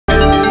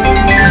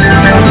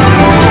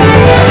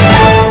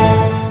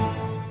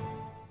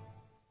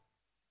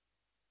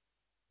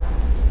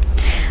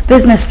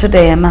Business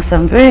Today. I'm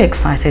very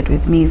excited.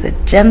 With me is a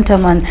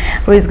gentleman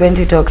who is going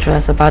to talk to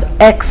us about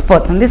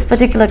exports. In this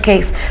particular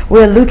case,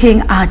 we're looking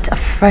at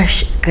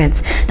fresh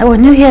goods. Now,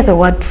 when you hear the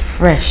word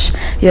fresh,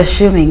 you're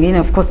assuming,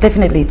 of course,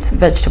 definitely it's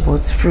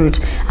vegetables, fruit,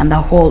 and a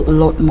whole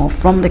lot more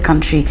from the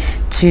country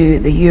to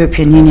the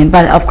European Union.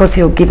 But of course,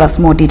 he'll give us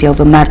more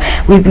details on that.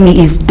 With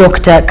me is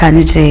Dr.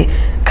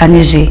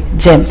 Kanyije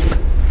James.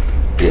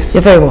 Yes.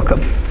 You're very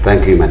welcome.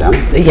 Thank you, madam.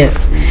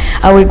 Yes.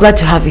 We're glad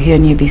to have you here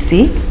on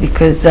UBC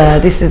because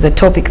this is a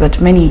topic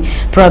that many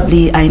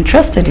probably are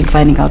interested in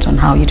finding out on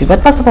how you do.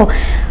 But first of all,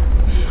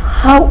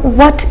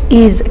 what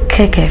is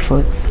KK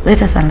Foods?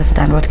 Let us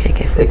understand what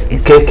KK Foods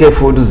is. KK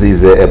Foods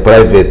is a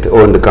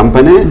private-owned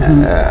company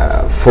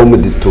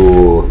formed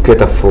to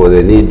cater for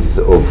the needs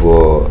of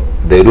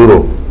the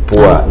rural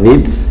poor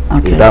needs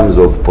in terms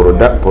of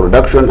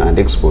production and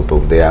export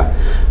of their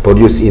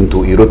produce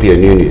into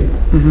European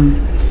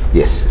Union.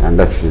 Yes, and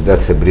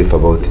that's a brief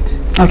about it.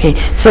 Okay,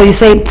 so you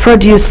say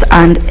produce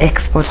and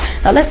export.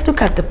 Now let's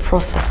look at the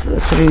process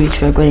through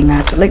which we're going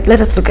at. Like, let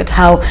us look at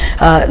how,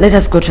 let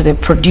us go to the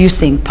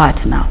producing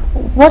part now.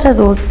 What are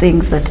those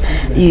things that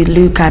you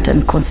look at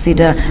and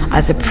consider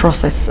as a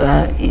process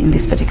in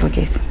this particular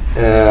case?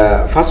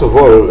 First of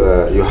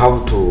all, you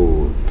have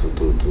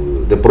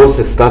the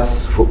process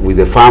starts with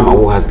the farmer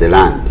who has the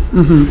land.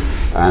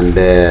 And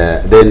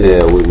then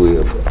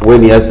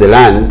when he has the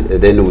land,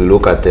 then we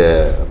look at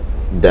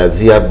does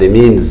he have the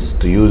means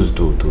to use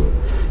to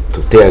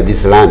till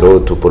this land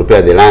or to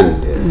prepare the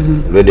land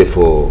ready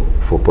for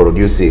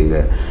producing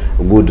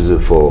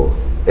goods for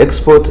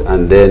export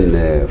and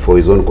then for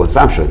his own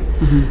consumption.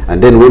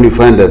 And then when we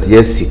find that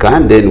yes he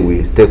can, then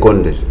we take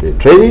on the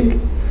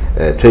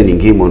training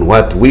him on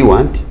what we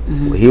want,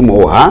 him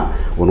or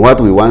her on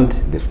what we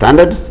want, the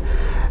standards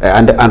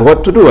and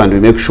what to do, and we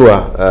make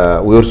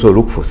sure we also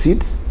look for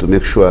seeds to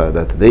make sure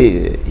that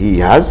he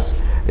has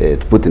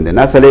to put in the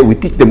nursery. We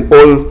teach them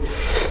all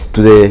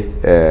to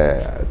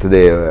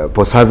the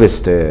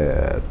post-harvest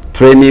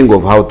training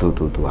of how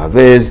to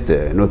harvest,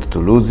 not to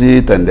lose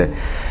it, and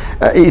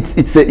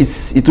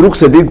it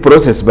looks a big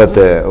process, but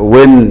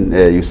when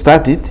you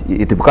start it,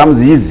 it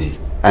becomes easy.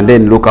 And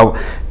then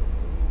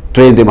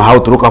train them how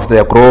to look after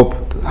their crop,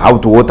 how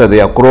to water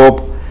their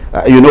crop.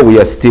 We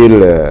are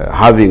still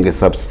having a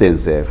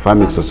subsistence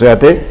farming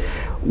society,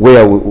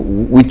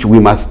 which we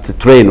must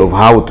train of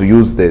how to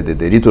use the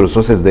little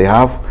resources they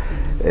have,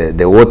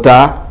 the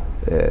water.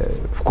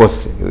 Of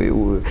course,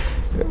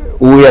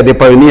 we are the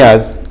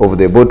pioneers of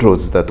the boat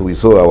roads that we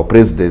saw our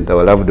president,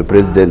 our loved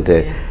president.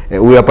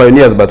 We are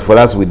pioneers, but for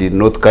us, we did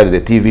not carry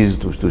the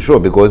TVs to show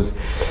because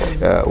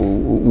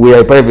we are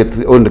a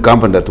private-owned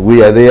company that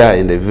we are there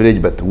in the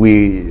village, but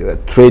we are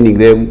training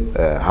them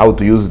how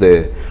to use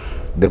the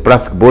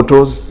plastic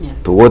bottles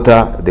to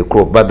water the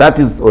crop. But that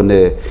is on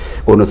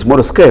a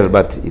small scale,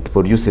 but it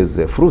produces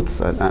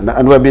fruits,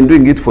 and we have been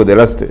doing it for the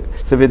last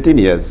 17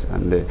 years,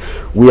 and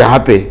we are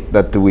happy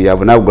that we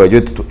have now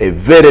graduated to a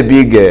very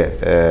big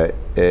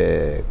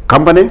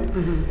company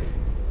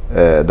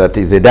that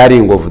is a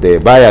darling of the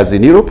buyers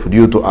in Europe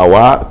due to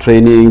our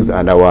trainings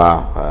and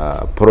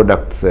our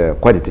products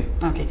quality.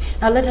 Okay,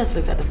 now let us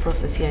look at the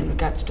process here in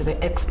regards to the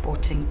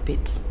exporting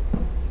bit.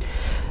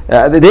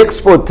 The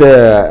export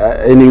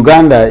in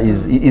Uganda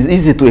is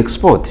easy to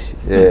export.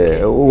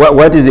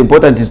 What is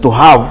important is to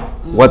have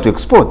what to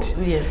export.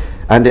 Yes.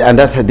 And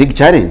that's a big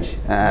challenge.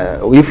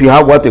 If you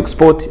have what to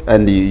export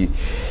and you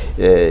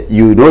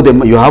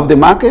have the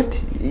market,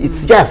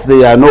 it's just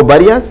there are no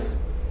barriers.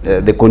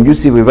 The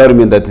conducive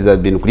environment that has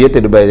been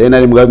created by the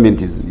NRM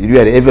government is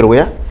really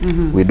everywhere.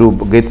 We do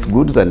get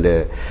goods, and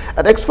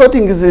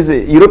exporting is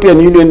European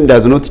Union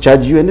does not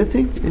charge you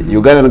anything.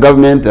 Ugandan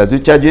government does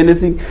not charge you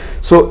anything.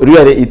 So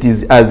really it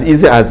is as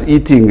easy as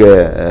eating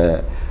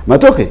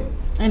matoke.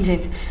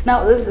 Indeed.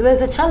 Now,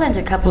 there's a challenge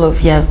a couple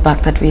of years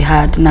back that we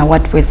had. Now,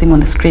 what we're seeing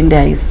on the screen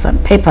there is some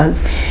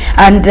papers.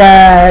 And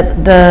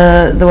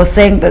they were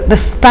saying that the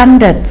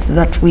standards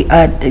that we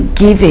are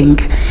giving,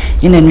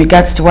 in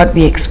regards to what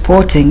we're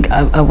exporting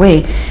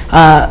away,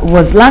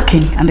 was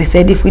lacking. And they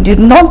said if we did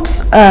not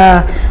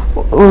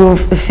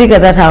figure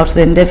that out,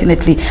 then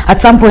definitely,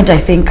 at some point, I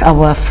think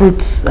our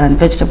fruits and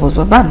vegetables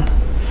were banned.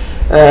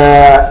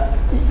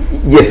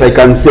 Yes, I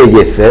can say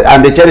yes,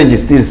 and the challenge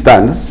still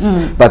stands,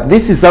 but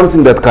this is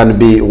something that can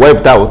be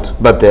wiped out,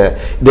 but there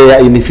are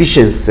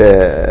inefficiencies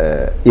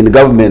in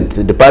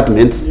government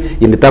departments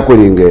in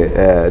tackling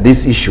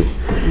this issue.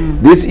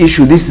 This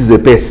is a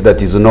pest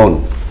that is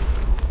known.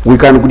 We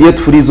can create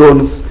free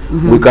zones,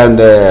 we can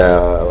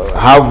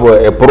have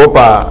a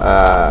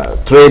proper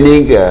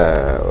training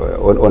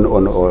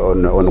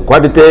on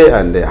quality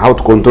and how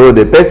to control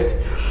the pest.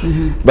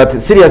 But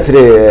seriously,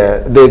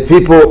 the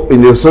people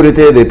in the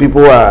authority, the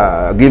people who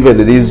are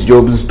given these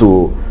jobs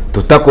to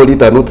tackle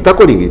it are not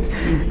tackling it.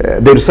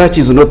 The research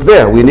is not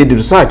there. We need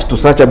research to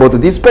search about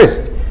this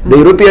pest. The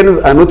Europeans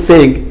are not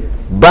saying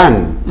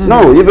ban.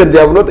 No, even they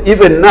have not.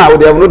 Even now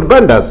they have not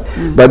banned us,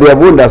 but they have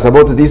warned us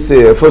about this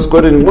first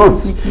quartering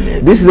moth.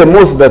 This is a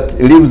moth that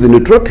lives in the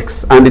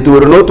tropics, and it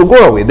will not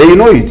go away. They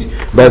know it,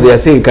 but they are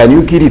saying, "Can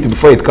you kill it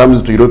before it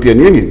comes to European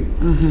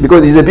Union?"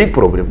 Because it's a big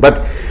problem.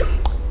 But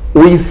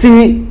we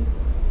see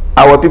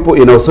our people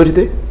in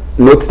authority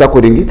not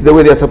tackling it the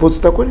way they are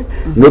supposed to tackle it,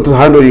 not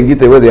handling it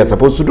the way they are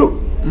supposed to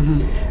do.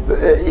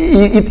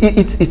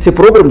 It's a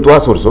problem to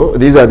us also.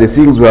 These are the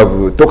things we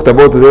have talked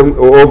about them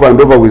over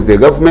and over with the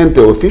government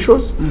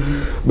officials,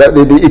 but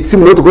it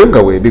seems not going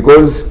away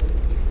because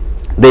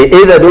they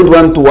either don't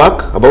want to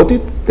work about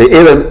it, they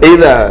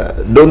either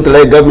don't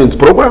like government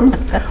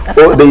programs,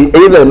 or they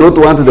either not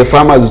want the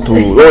farmers to,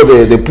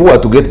 or the poor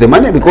to get the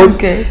money, because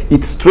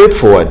it's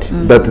straightforward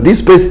that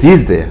this pest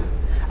is there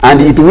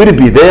and it will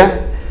be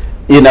there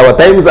in our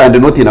times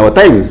and not in our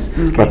times.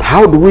 But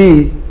how do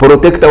we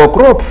protect our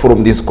crop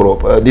from this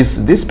crop,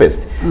 this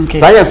pest?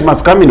 Science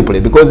must come in play,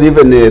 because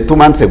even 2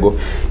 months ago,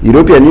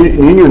 European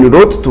Union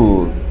wrote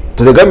to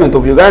the government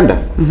of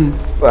Uganda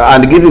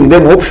and giving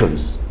them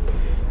options.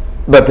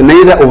 But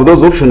neither of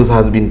those options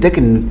has been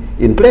taken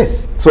in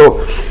place.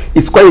 So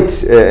it's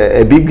quite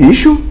a big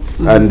issue,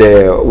 and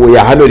we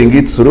are handling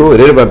it through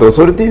relevant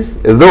authorities,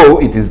 though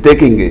it is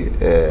taking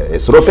a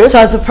slow pace. So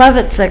as a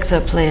private sector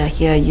player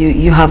here,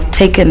 you have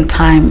taken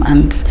time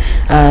and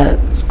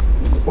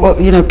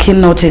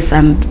keen notice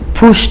and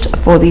pushed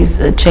for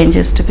these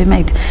changes to be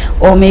made,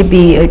 or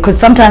maybe because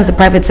sometimes the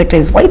private sector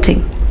is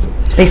waiting.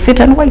 They sit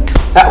and wait.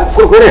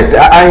 Correct.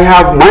 I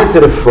have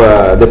myself,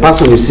 the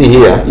person you see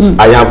here,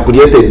 I have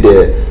created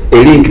a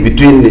link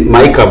between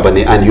my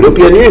company and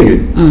European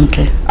Union.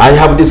 I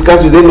have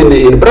discussed with them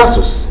in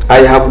Brussels. I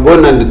have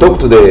gone and talked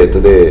to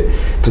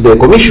the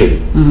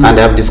Commission, and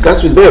I have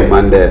discussed with them.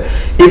 And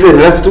even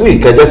last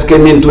week, I just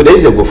came in 2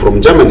 days ago from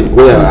Germany,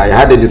 where I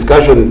had a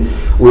discussion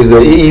with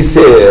the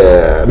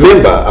EEC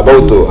member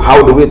about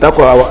how do we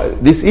tackle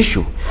this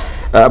issue.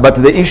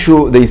 But the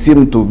issue, they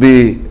seem to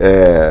be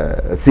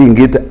seeing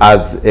it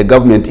as a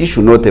government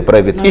issue, not a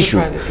private issue.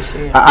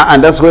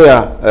 And that's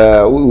where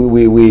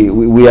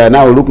we are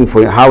now looking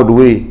for how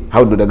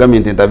do the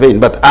government intervene.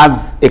 But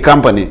as a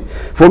company,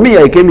 for me,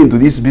 I came into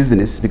this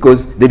business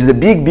because there is a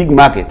big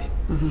market.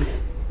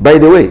 By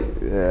the way,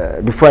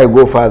 before I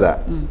go further,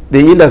 the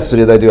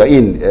industry that you are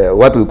in,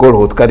 what we call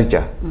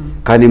horticulture,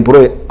 can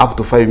employ up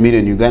to 5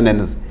 million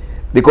Ugandans,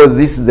 because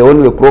this is the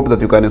only crop that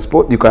you can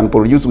export, you can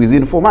produce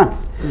within 4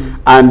 months,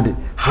 and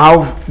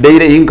have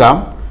daily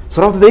income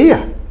throughout the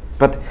year.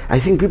 But I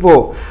think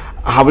people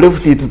have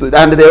left it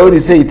and they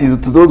only say it is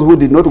to those who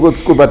did not go to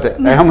school. But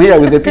I am here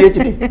with a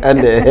PhD and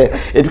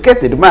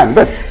educated man.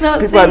 But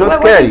people are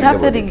not caring. What is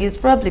happening is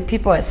probably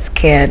people are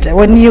scared.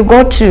 When you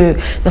go to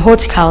the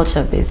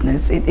horticulture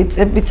business,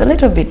 it's a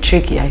little bit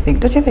tricky, I think.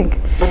 Don't you think?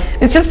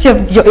 It's just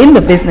you're in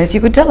the business.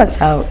 You could tell us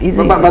how easy.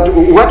 But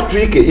what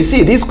tricky? You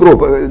see, this crop,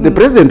 the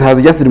president has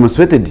just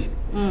demonstrated it.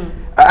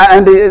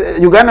 And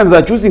Ugandans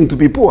are choosing to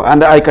be poor,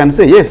 and I can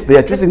say yes, they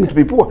are choosing to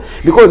be poor,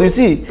 because you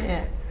see,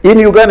 in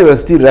Uganda we are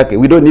still lucky.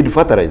 We don't need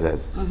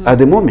fertilizers at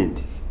the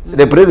moment.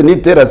 The president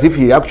need to tell us if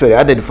he actually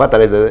added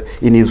fertilizer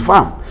in his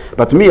farm.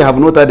 But me, I have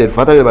not added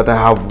fertilizer, but I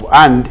have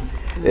earned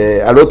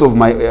a lot of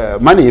my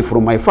money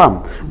from my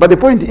farm. But the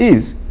point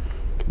is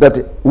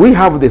that we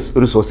have these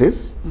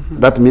resources.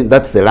 That means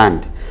that's the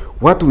land.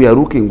 What we are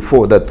looking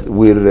for that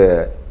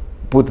will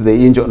put the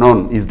engine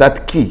on is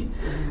that key,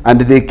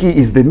 and the key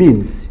is the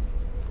means.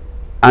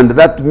 And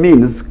that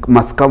means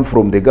must come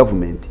from the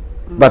government.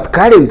 But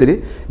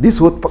currently, this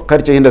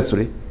horticulture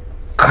industry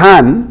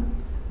can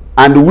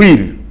and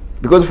will,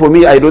 because for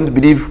me, I don't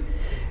believe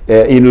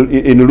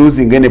in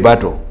losing any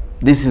battle.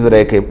 This is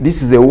like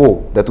this is a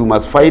war that we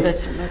must fight,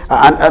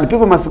 and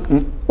people must,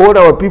 all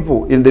our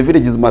people in the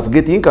villages must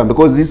get income,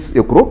 because this is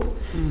a crop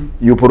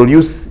you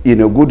produce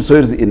in a good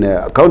soils in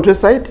a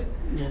countryside,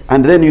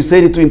 and then you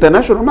sell it to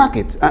international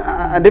market,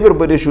 and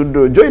everybody should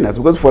join us,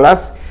 because for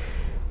us,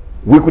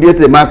 we create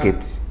the market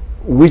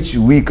which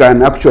we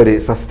can actually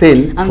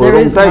sustain and for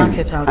a long time.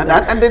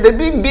 And the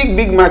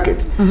big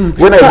market.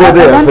 When I go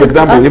there, for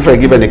example, if I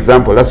give an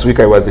example, last week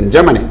I was in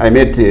Germany. I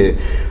met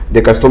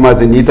the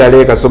customers in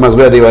Italy, customers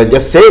where they were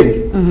just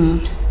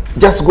saying,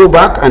 just go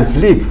back and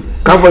sleep.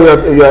 Cover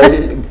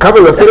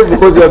yourself,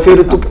 because you are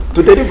failed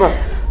to deliver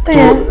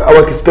to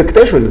our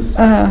expectations.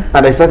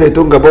 And I started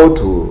talking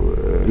about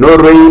no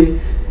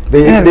rain.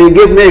 They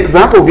gave me an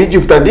example of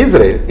Egypt and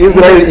Israel.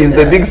 Israel is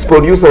the biggest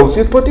producer of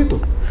sweet potato.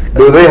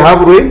 Do they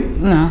have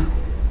rain? No.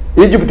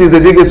 Egypt is the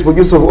biggest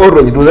producer of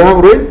orange. Do they have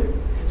rain?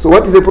 So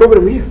what is the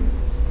problem here?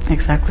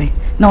 Exactly.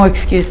 No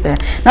excuse there.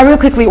 Now, real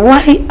quickly,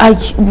 why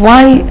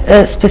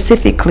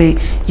specifically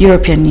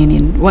European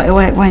Union? Why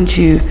aren't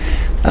you?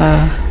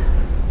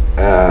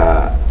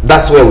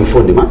 That's where we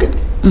found the market,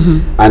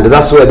 and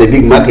that's where the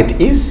big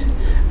market is,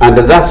 and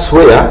that's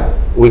where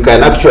we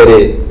can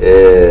actually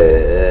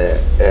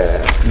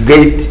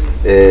get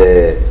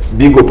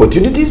big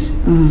opportunities.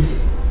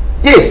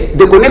 Yes,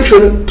 the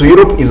connection to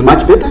Europe is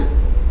much better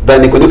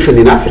than the connection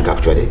in Africa,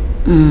 actually,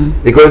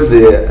 because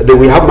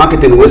we have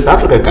market in West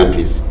African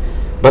countries,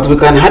 but we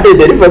can hardly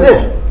deliver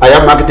there. I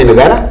am marketing in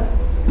Ghana,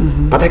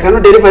 but I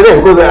cannot deliver there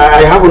because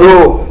I have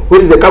no,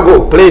 what is the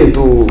cargo plane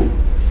to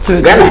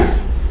Ghana?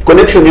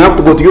 Connection, you have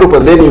to go to Europe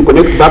and then you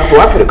connect back to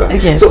Africa.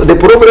 Okay. So the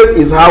problem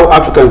is how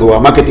Africans were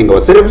marketing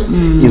ourselves,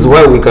 is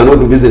why we cannot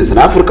do business in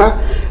Africa,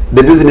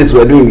 the business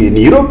we are doing in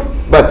Europe,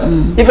 but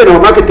even our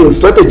marketing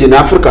strategy in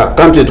Africa,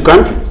 country to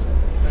country,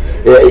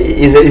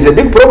 is a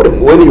big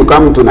problem. When you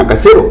come to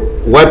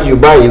Nakasero, what you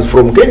buy is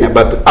from Kenya,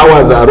 but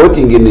ours are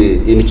rotting in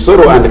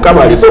Chisoro and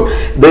Kabale. So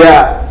there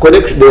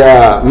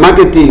are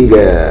marketing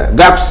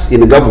gaps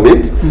in the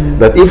government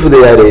that if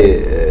they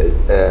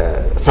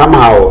are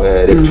somehow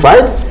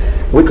rectified,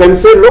 we can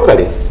sell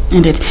locally.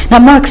 Indeed. Now,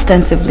 more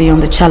extensively on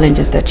the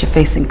challenges that you're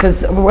facing,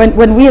 because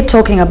when we are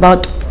talking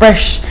about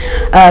fresh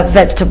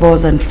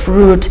vegetables and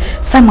fruit,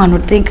 someone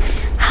would think,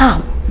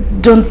 how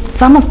don't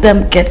some of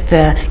them get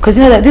there? Because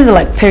you know that these are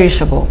like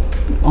perishable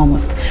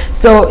almost.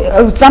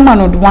 So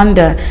someone would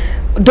wonder,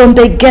 don't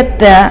they get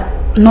there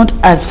not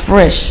as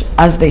fresh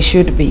as they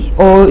should be?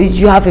 Or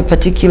you have a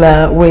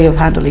particular way of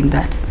handling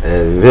that?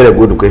 Very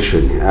good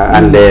question.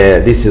 And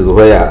this is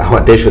where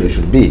our attention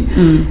should be.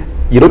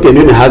 European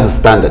Union has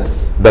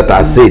standards that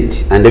are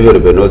set and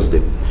everybody knows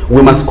them.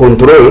 We must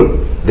control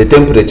the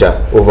temperature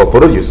of our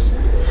produce.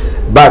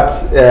 But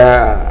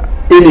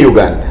in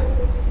Uganda,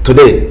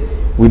 today,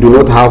 we do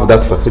not have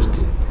that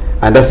facility.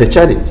 And that's a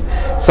challenge.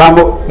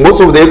 Most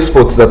of the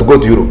exports that go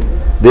to Europe,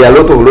 there are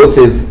a lot of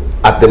losses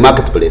at the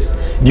marketplace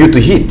due to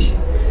heat.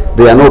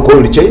 There are no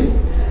cold chain.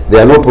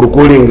 There are no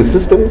pro-cooling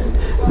systems.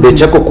 The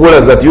charcoal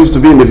coolers that used to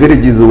be in the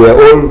villages were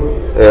all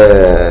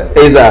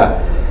either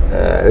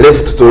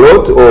left to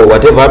rot or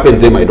whatever happened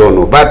to them, I don't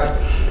know. But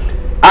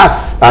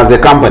us as a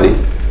company,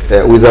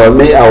 with there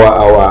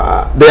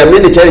are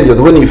many challenges.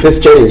 When you face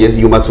challenges,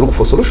 you must look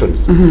for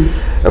solutions.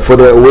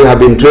 We have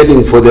been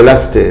trading for the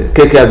last,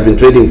 KK has been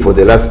trading for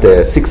the last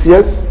 6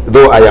 years,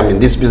 though I am in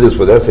this business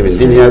for the last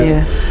 17 years.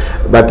 Yeah.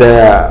 But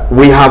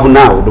we have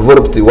now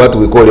developed what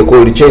we call a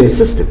cold chain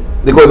system.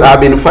 Because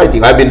I've been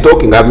fighting, I've been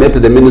talking, I've met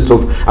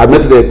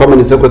the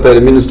permanent secretary,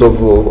 the Minister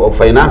of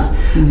Finance,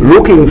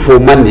 looking for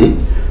money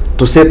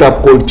to set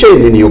up cold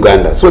chain in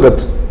Uganda so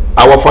that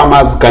our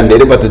farmers can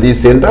deliver to these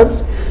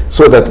centers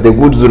so that the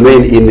goods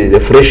remain in the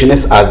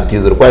freshness as it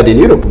is required in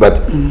Europe.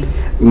 But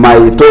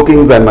my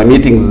talkings and my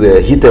meetings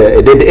hit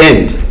a dead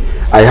end.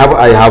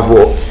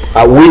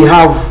 We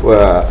have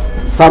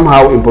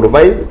somehow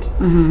improvised.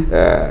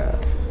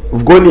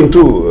 We've gone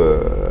into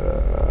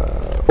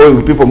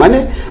owing people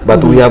money,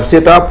 but we have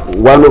set up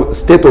one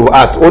state of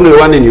art, only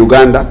one in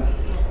Uganda,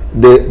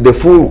 the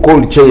full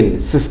cold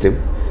chain system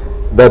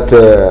that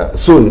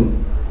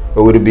soon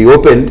will be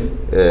opened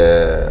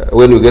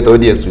when we get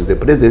audience with the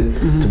president,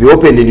 to be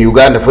opened in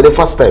Uganda for the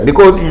first time,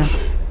 because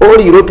all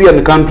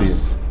European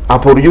countries are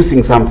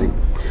producing something.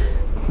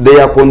 They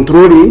are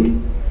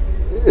controlling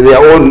their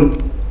own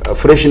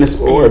freshness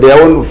or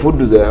their own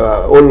food,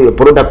 all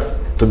products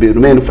to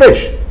remain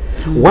fresh.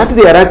 What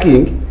they are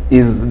lacking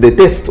is the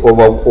taste of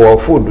our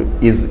food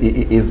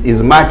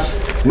is much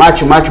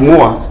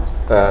more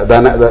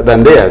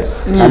than theirs,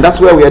 and that's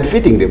where we are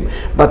defeating them.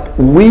 But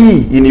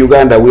we in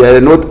Uganda, we are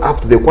not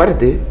up to the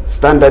quality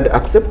standard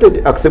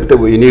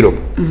acceptable in Europe,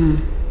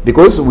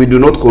 because we do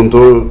not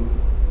control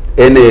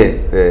any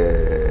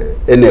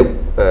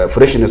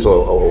freshness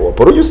or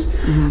produce.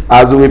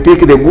 As we pick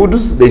the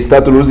goods, they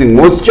start losing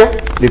moisture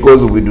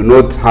because we do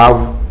not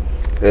have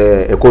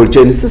a cold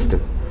chain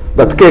system.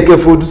 But KK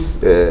Foods,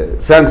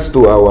 thanks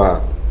to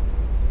our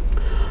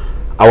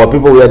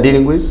people we are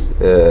dealing with,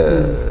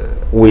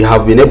 we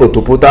have been able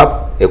to put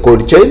up a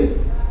cold chain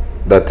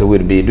that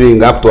will be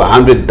doing up to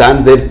 100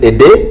 tons a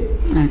day.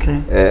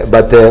 Okay.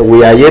 But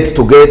we are yet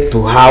to get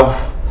we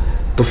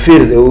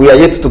are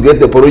yet to get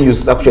the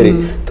produce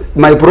actually.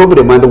 My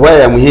problem and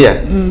why I'm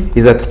here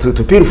is that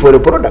to pay for the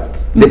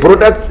products. The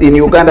products in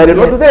Uganda are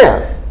not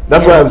there.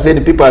 That's why I'm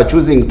saying people are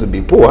choosing to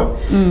be poor,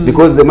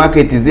 because the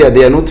market is there.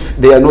 They are not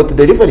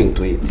delivering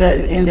to it.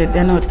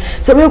 They're not.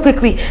 So real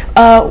quickly,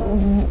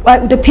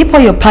 the people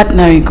you're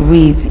partnering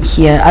with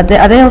here, are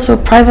they also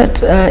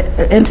private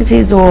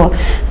entities, or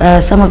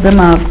some of them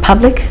are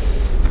public?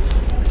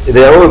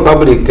 They are all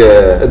public.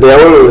 They are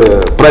all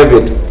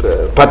private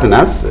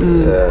partners.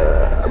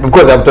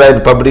 Because I've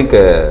tried public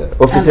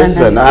offices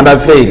and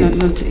I've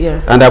failed.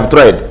 And I've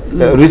tried.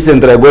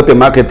 Recently, I got a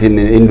market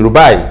in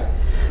Dubai.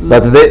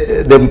 But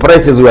the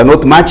prices were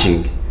not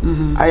matching.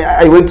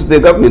 I went to the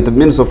government, the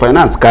Minister of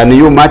Finance, can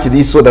you match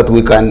this so that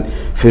we can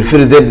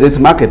fulfill this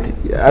market?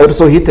 I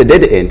also hit a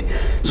dead end.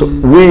 So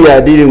we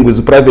are dealing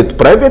with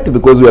private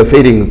because we are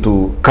failing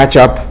to catch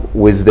up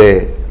with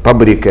the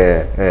public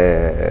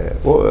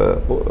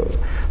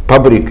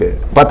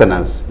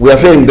partners. We are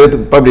failing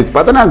the public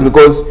partners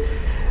because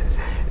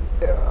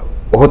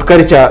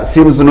horticulture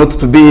seems not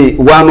to be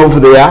one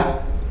of their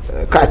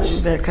catch.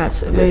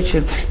 Very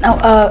true. Now,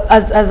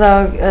 as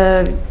our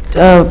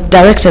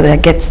director there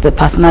gets the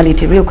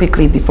personality, real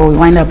quickly before we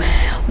wind up,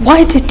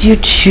 why did you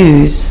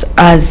choose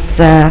as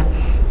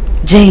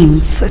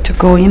James to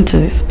go into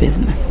this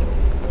business?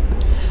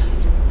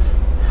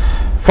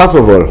 First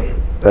of all,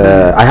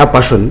 I have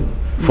passion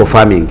for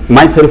farming.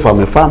 Myself, I'm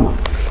a farmer.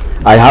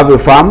 I have a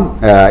farm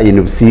in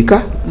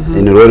Usika,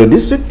 in the Rural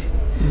District,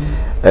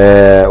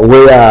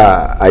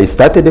 where I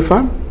started the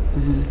farm.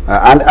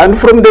 And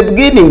from the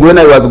beginning, when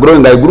I was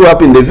growing, I grew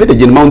up in the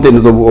village in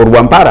mountains of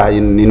Orwampara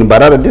in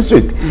Barara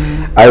District.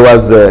 I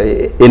was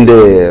in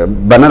the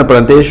banana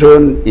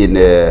plantation, in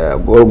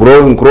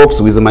growing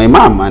crops with my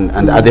mom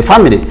and the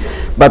family.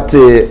 But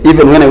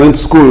even when I went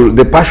to school,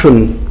 the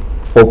passion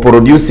of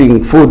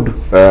producing food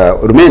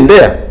remained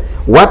there.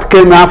 What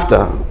came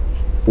after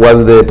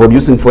was the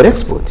producing for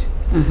export,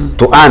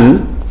 to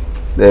earn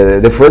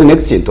the foreign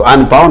exchange, to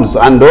earn pounds,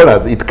 to earn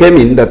dollars. It came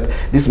in that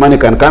this money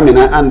can come in,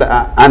 and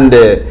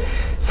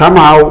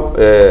somehow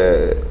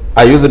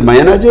I used my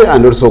energy,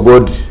 and also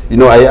God, you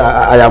know,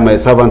 I am a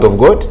servant of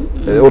God.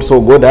 Also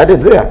God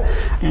added there,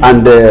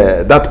 and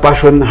that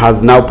passion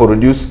has now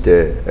produced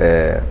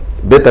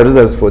better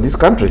results for this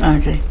country.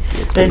 Okay,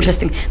 yes, very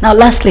interesting. Now,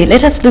 lastly,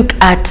 let us look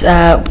at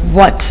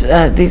what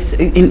this,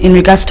 in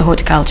regards to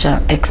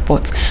horticulture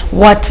exports,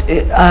 what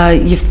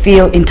you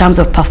feel in terms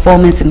of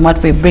performance and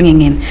what we're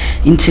bringing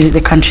into the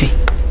country.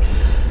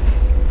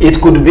 It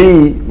could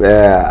be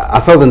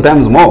 1,000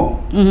 times more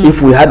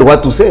if we had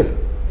what to sell.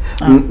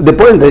 The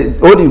point that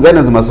all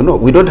Ugandans must know,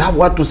 we don't have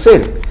what to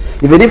sell.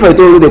 Even if I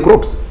told you the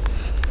crops,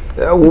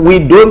 we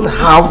don't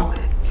have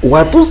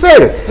what to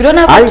sell. We don't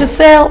have what to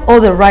sell, or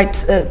the right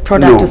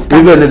product to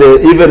start.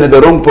 Even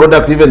the wrong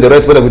product, even the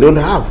right product, we don't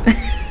have.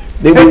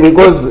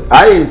 Because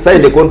I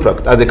signed a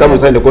contract, as a company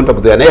signed a contract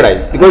with an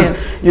airline. Because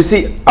you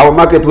see, our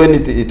market, when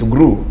it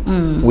grew,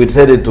 we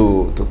decided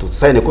to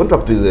sign a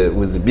contract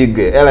with the big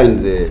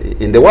airlines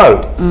in the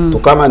world to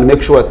come and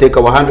make sure take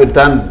our 100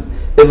 tons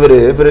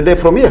every day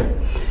from here.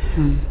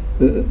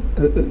 We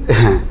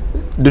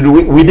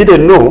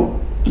didn't know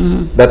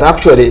that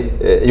actually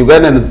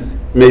Ugandans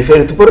may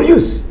fail to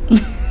produce.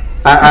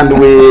 And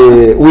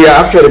we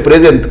are actually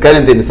present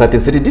currently in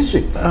 33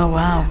 districts. Oh,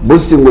 wow.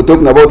 Boosting, we're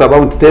talking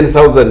about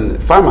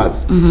 10,000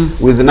 farmers,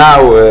 with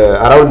now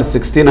around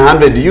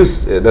 1,600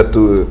 youths that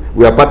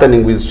we are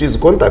partnering with Swiss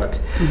Contact.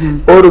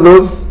 All of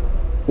those,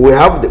 we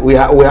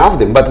have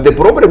them. But the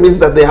problem is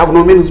that they have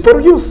no means to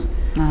produce.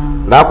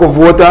 Lack of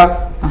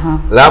water,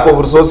 lack of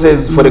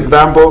resources, for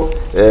example,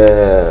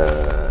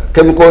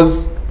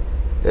 chemicals,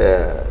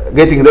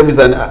 getting them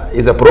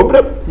is a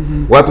problem.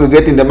 What we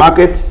get in the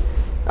market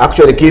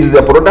actually kills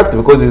the product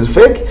because it's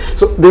fake.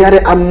 So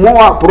there are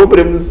more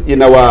problems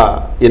in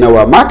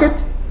our market,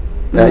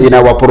 in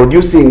our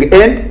producing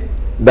end,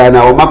 than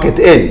our market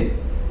end.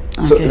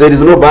 Okay. So there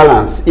is no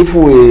balance. If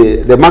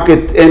the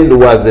market end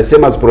was the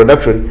same as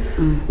production,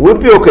 we'd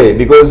be okay,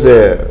 because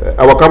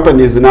our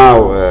company is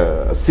now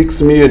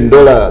 $6 million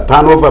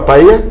turnover per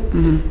year.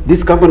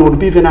 This company would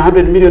be even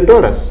 $100 million,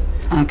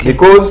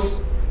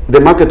 because the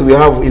market we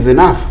have is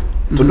enough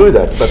to do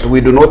that, but we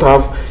do not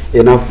have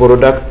enough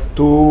product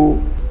to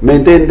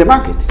maintain the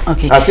market.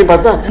 Okay. As simple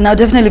as that. Now,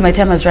 definitely my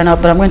time has run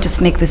out, but I'm going to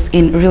sneak this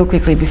in real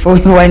quickly before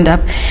we wind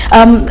up.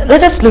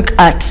 Let us look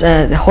at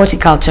the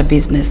horticulture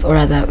business, or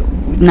rather,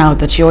 now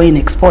that you're in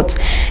exports.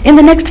 In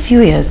the next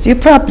few years, do you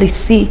probably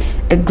see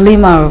a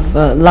glimmer of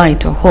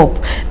light or hope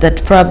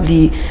that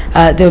probably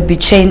there will be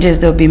changes,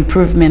 there will be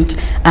improvement,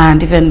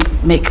 and even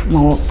make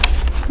more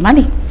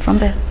money from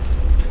there?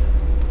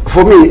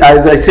 For me,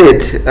 as I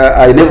said,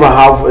 I never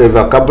have a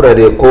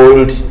vocabulary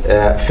called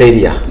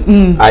failure.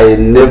 I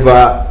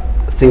never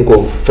think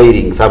of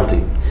failing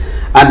something.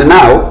 And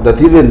now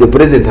that even the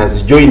president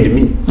has joined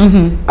me,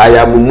 I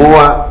am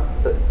more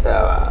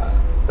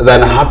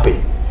than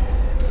happy.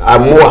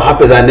 I'm more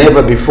happy than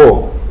ever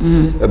before,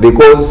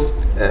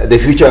 because the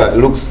future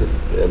looks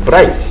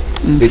bright.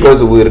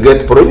 Because we will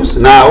get produce.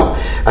 Now,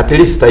 at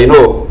least I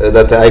know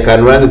that I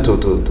can run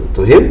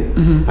to him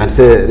and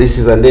say this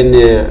is, and then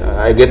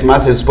I get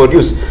masses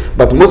produce.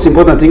 But most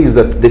important thing is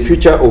that the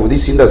future of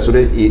this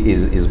industry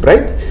is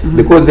bright,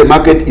 because the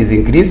market is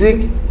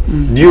increasing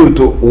due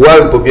to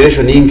world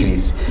population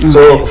increase.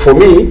 So for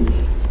me,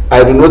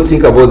 I do not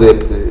think about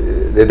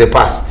the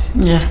past.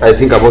 I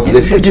think about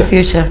the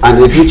future. And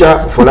the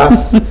future for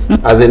us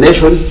as a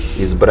nation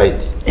is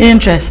bright.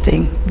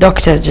 Interesting.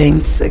 Dr.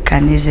 James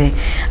Kanyije,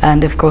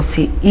 and of course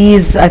he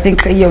is, I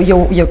think,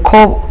 your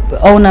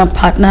co-owner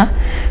partner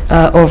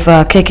of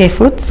KK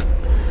Foods.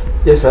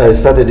 Yes, I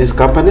started this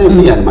company,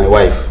 me and my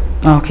wife.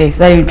 Okay,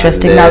 very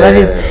interesting. And, now that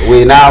is,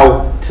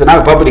 it's now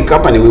a public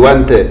company. We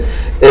want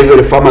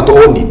every farmer to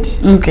own it,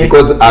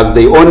 because as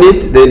they own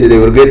it, then they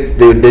will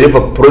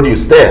deliver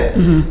produce there,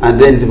 and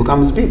then it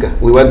becomes bigger.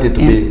 We want it to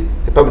be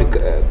a public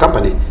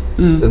company,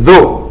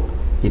 though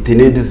it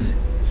needs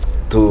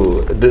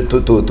to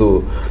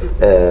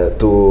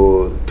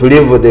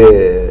leave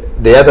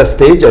the other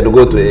stage and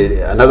go to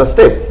another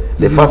step.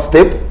 The first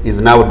step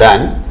is now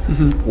done.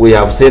 We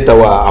have set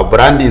our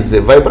brand is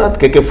vibrant.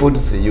 KK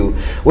Foods.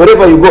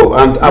 Wherever you go,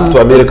 and up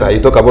to America, you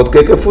talk about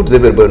KK Foods,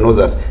 everybody knows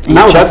us.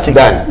 Now that's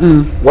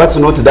done. What's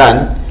not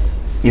done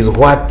is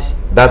what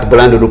that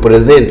brand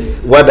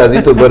represents. What does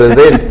it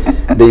represent?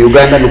 The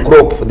Ugandan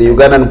crop, the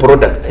Ugandan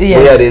product.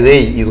 Where are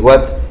they? Is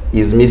what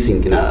is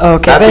missing now.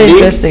 Okay, very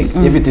interesting.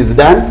 If it is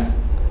done.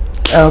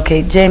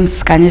 Okay,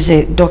 James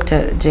Kanyije,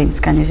 Dr.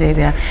 James Kanyije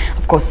there,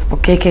 of course, for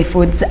KK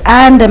Foods,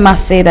 and I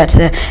must say that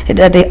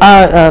they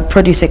are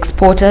produce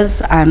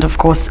exporters, and of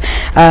course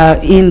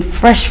in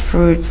fresh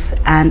fruits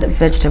and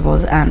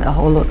vegetables and a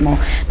whole lot more.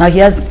 Now he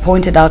has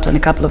pointed out on a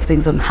couple of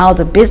things on how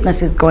the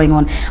business is going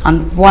on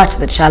and what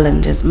the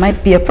challenges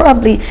might be,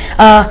 probably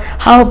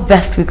how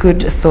best we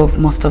could solve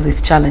most of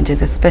these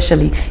challenges,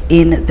 especially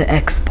in the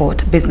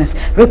export business.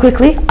 Real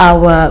quickly,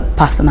 our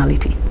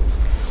personality.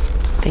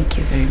 Thank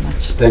you very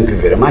much. Thank you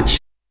very much.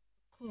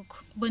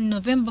 Cook, born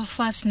November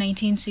 1st,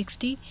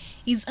 1960,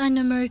 is an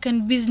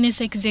American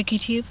business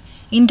executive,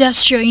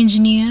 industrial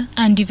engineer,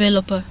 and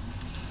developer.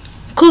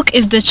 Cook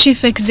is the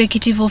Chief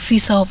Executive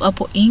Officer of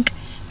Apple Inc.,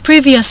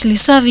 previously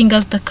serving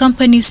as the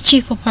company's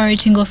Chief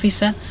Operating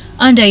Officer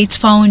under its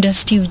founder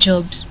Steve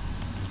Jobs.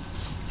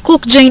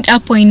 Cook joined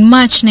Apple in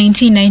March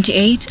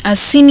 1998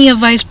 as Senior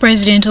Vice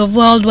President of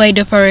Worldwide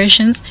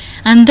Operations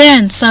and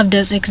then served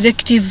as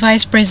Executive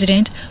Vice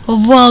President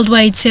of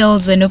Worldwide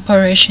Sales and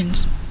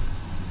Operations.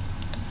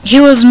 He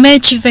was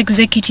made Chief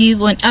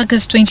Executive on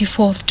August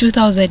 24,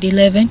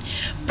 2011,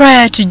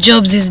 prior to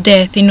Jobs'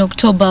 death in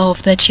October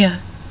of that year.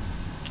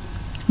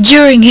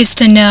 During his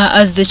tenure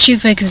as the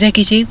Chief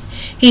Executive,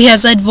 he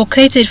has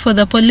advocated for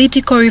the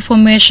political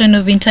reformation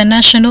of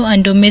international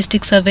and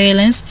domestic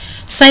surveillance,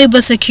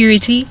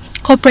 cybersecurity,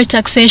 corporate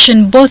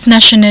taxation both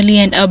nationally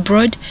and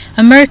abroad,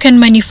 American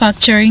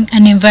manufacturing,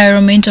 and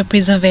environmental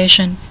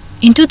preservation.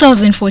 In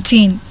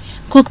 2014,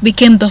 Cook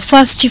became the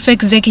first Chief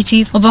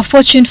Executive of a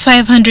Fortune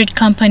 500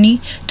 company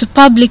to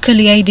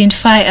publicly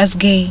identify as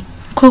gay.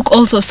 Cook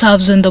also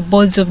serves on the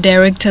boards of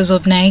directors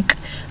of Nike,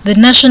 the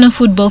National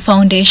Football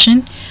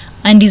Foundation,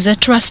 and is a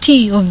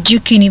trustee of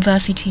Duke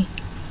University.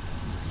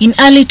 In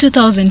early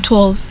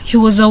 2012, he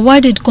was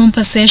awarded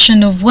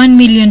compensation of 1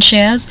 million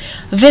shares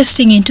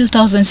vesting in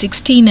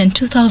 2016 and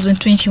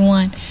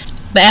 2021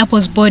 by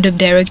Apple's board of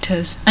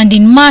directors, and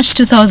in March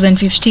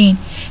 2015,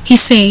 he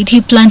said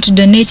he planned to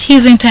donate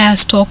his entire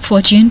stock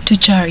fortune to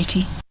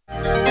charity.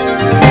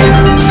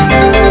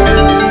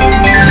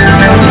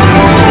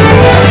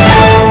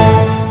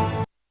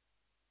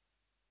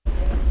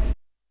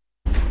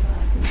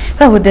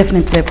 Well, we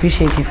definitely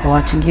appreciate you for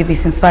watching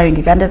UBC Inspiring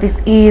Uganda.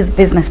 This is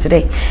Business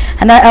Today,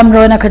 and I am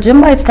Rowena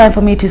Kajumba. It's time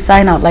for me to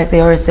sign out. Like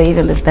they always say,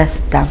 even the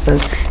best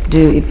dancers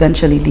do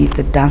eventually leave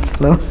the dance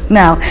floor.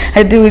 Now,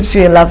 I do wish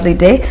you a lovely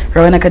day.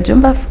 Rowena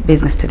Kajumba for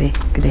Business Today.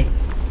 Good day.